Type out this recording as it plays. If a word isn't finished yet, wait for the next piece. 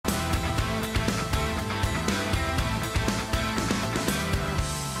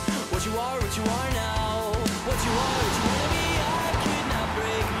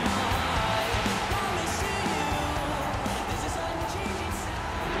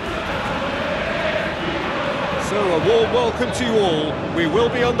So a warm welcome to you all. We will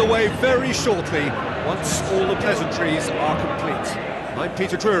be underway very shortly, once all the pleasantries are complete. I'm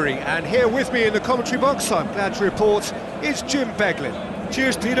Peter Drury, and here with me in the commentary box, I'm glad to report, is Jim Beglin.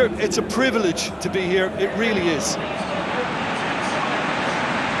 Cheers, Peter. It's a privilege to be here. It really is.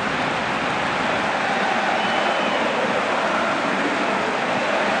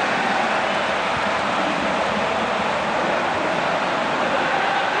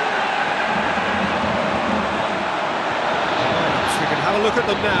 Have a look at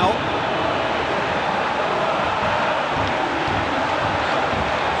them now.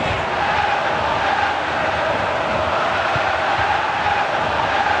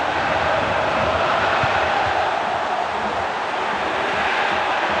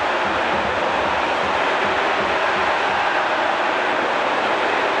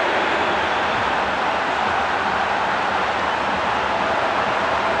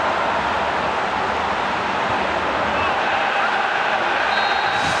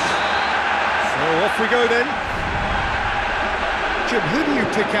 Off we go then. Jim, who do you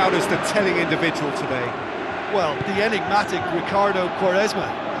pick out as the telling individual today? Well, the enigmatic Ricardo Quaresma.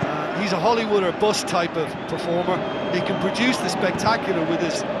 He's a Hollywood or bust type of performer. He can produce the spectacular with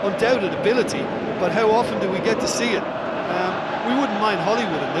his undoubted ability, but how often do we get to see it? We wouldn't mind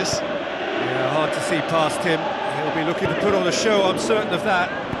Hollywood in this. Yeah, hard to see past him. He'll be looking to put on a show, I'm certain of that.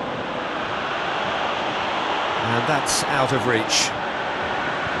 And that's out of reach.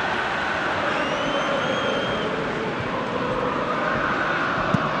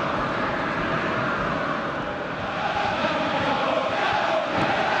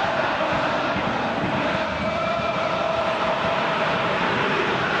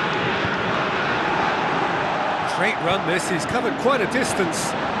 Great run this, he's covered quite a distance.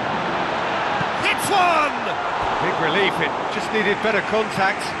 Hits one! Big relief, it just needed better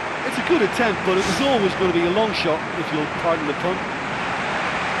contact. It's a good attempt, but it was always going to be a long shot, if you'll pardon the pun.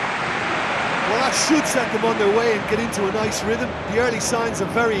 Well, that should set them on their way and get into a nice rhythm. The early signs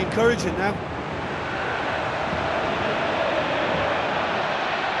are very encouraging now.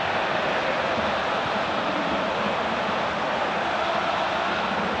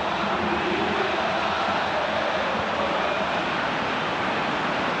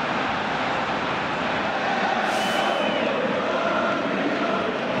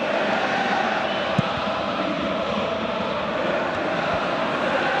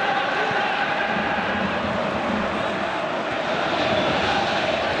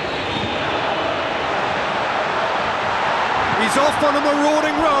 He's off on a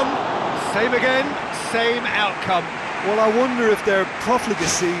marauding run. Same again, same outcome. Well, I wonder if their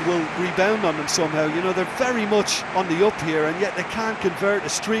profligacy will rebound on them somehow. You know, they're very much on the up here, and yet they can't convert a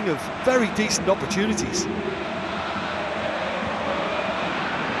string of very decent opportunities.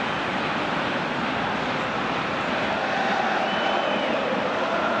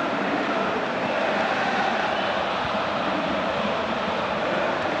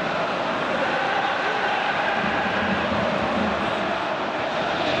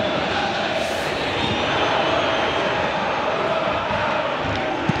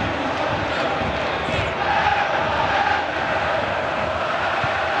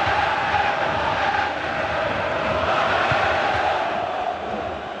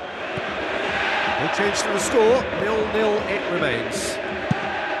 No change to the score, 0-0 it remains.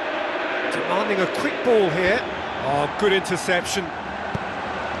 Demanding a quick ball here. Oh, good interception.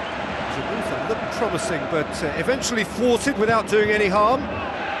 The move looked promising, but eventually thwarted without doing any harm.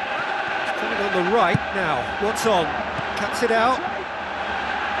 It's coming on the right now. What's on? Cuts it out.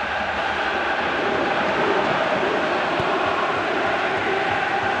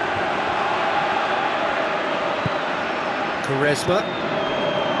 Quaresma.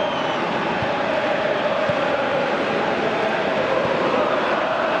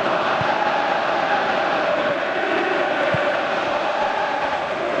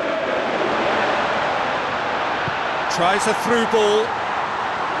 Tries a through ball.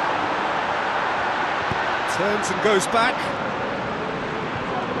 Turns and goes back.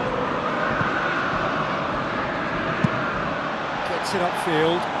 Gets it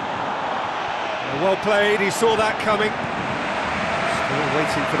upfield. Well played, he saw that coming. Still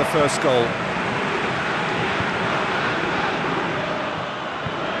waiting for the first goal.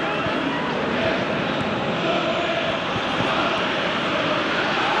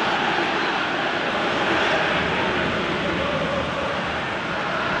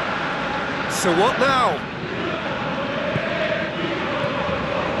 So what now?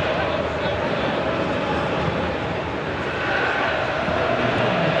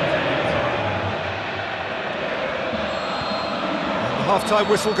 And the half-time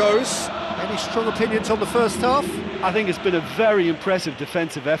whistle goes, Any strong opinions on the first half? I think it's been a very impressive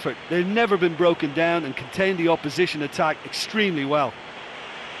defensive effort. They've never been broken down and contained the opposition attack extremely well.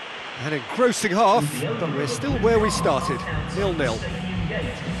 An engrossing half, but we're still where we started, 0-0.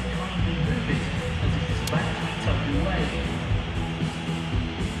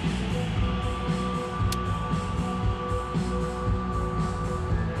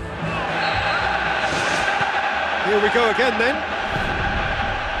 Here we go again then.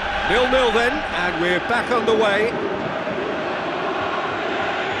 0-0 then, and we're back underway.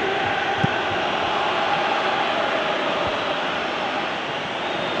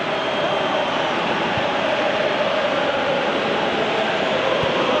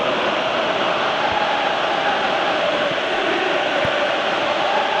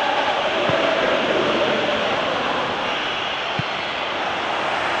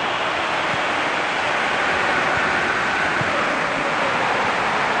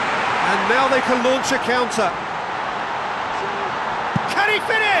 Now they can launch a counter. Can he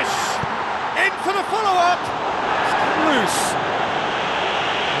finish? In for the follow-up. Loose.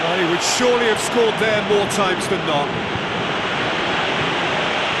 Well, he would surely have scored there more times than not.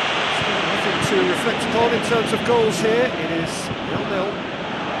 Still nothing to reflect upon in terms of goals here. It is 0-0.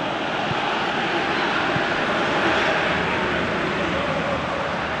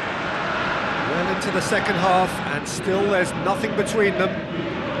 Well into the second half, and still there's nothing between them.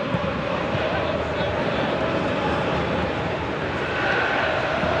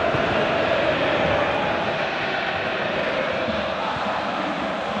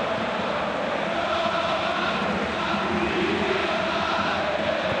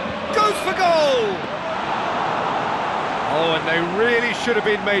 For goal! Oh, and they really should have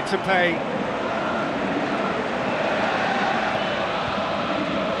been made to pay.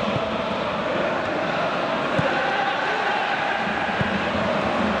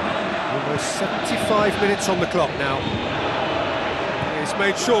 Almost 75 minutes on the clock now. He's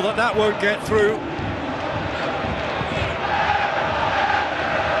made sure that that won't get through.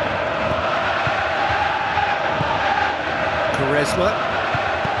 Quaresma.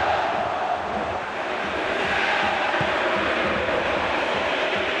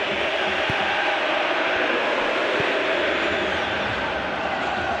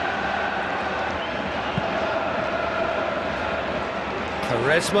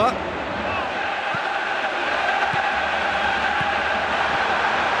 Quaresma.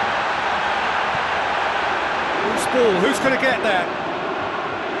 Who's ball? Who's going to get there?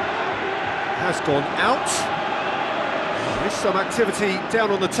 Has gone out. There is some activity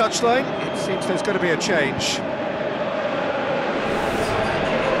down on the touchline. It seems there's going to be a change.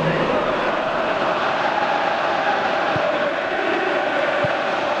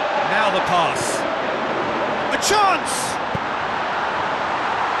 Now the pass. A chance!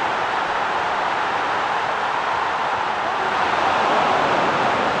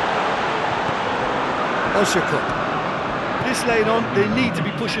 This late on, they need to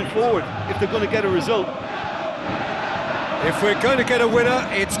be pushing forward if they're going to get a result. If we're going to get a winner,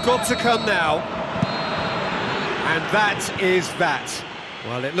 it's got to come now. And that is that.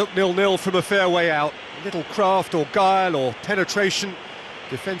 Well, it looked 0-0 from a fair way out. Little craft or guile or penetration.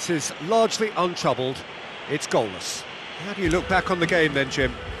 Defence is largely untroubled. It's goalless. How do you look back on the game then,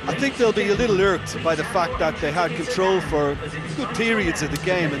 Jim? I think they'll be a little irked by the fact that they had control for good periods of the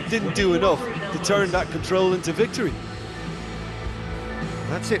game and didn't do enough to turn that control into victory.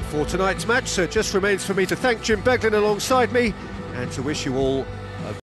 That's it for tonight's match, so it just remains for me to thank Jim Beglin alongside me and to wish you all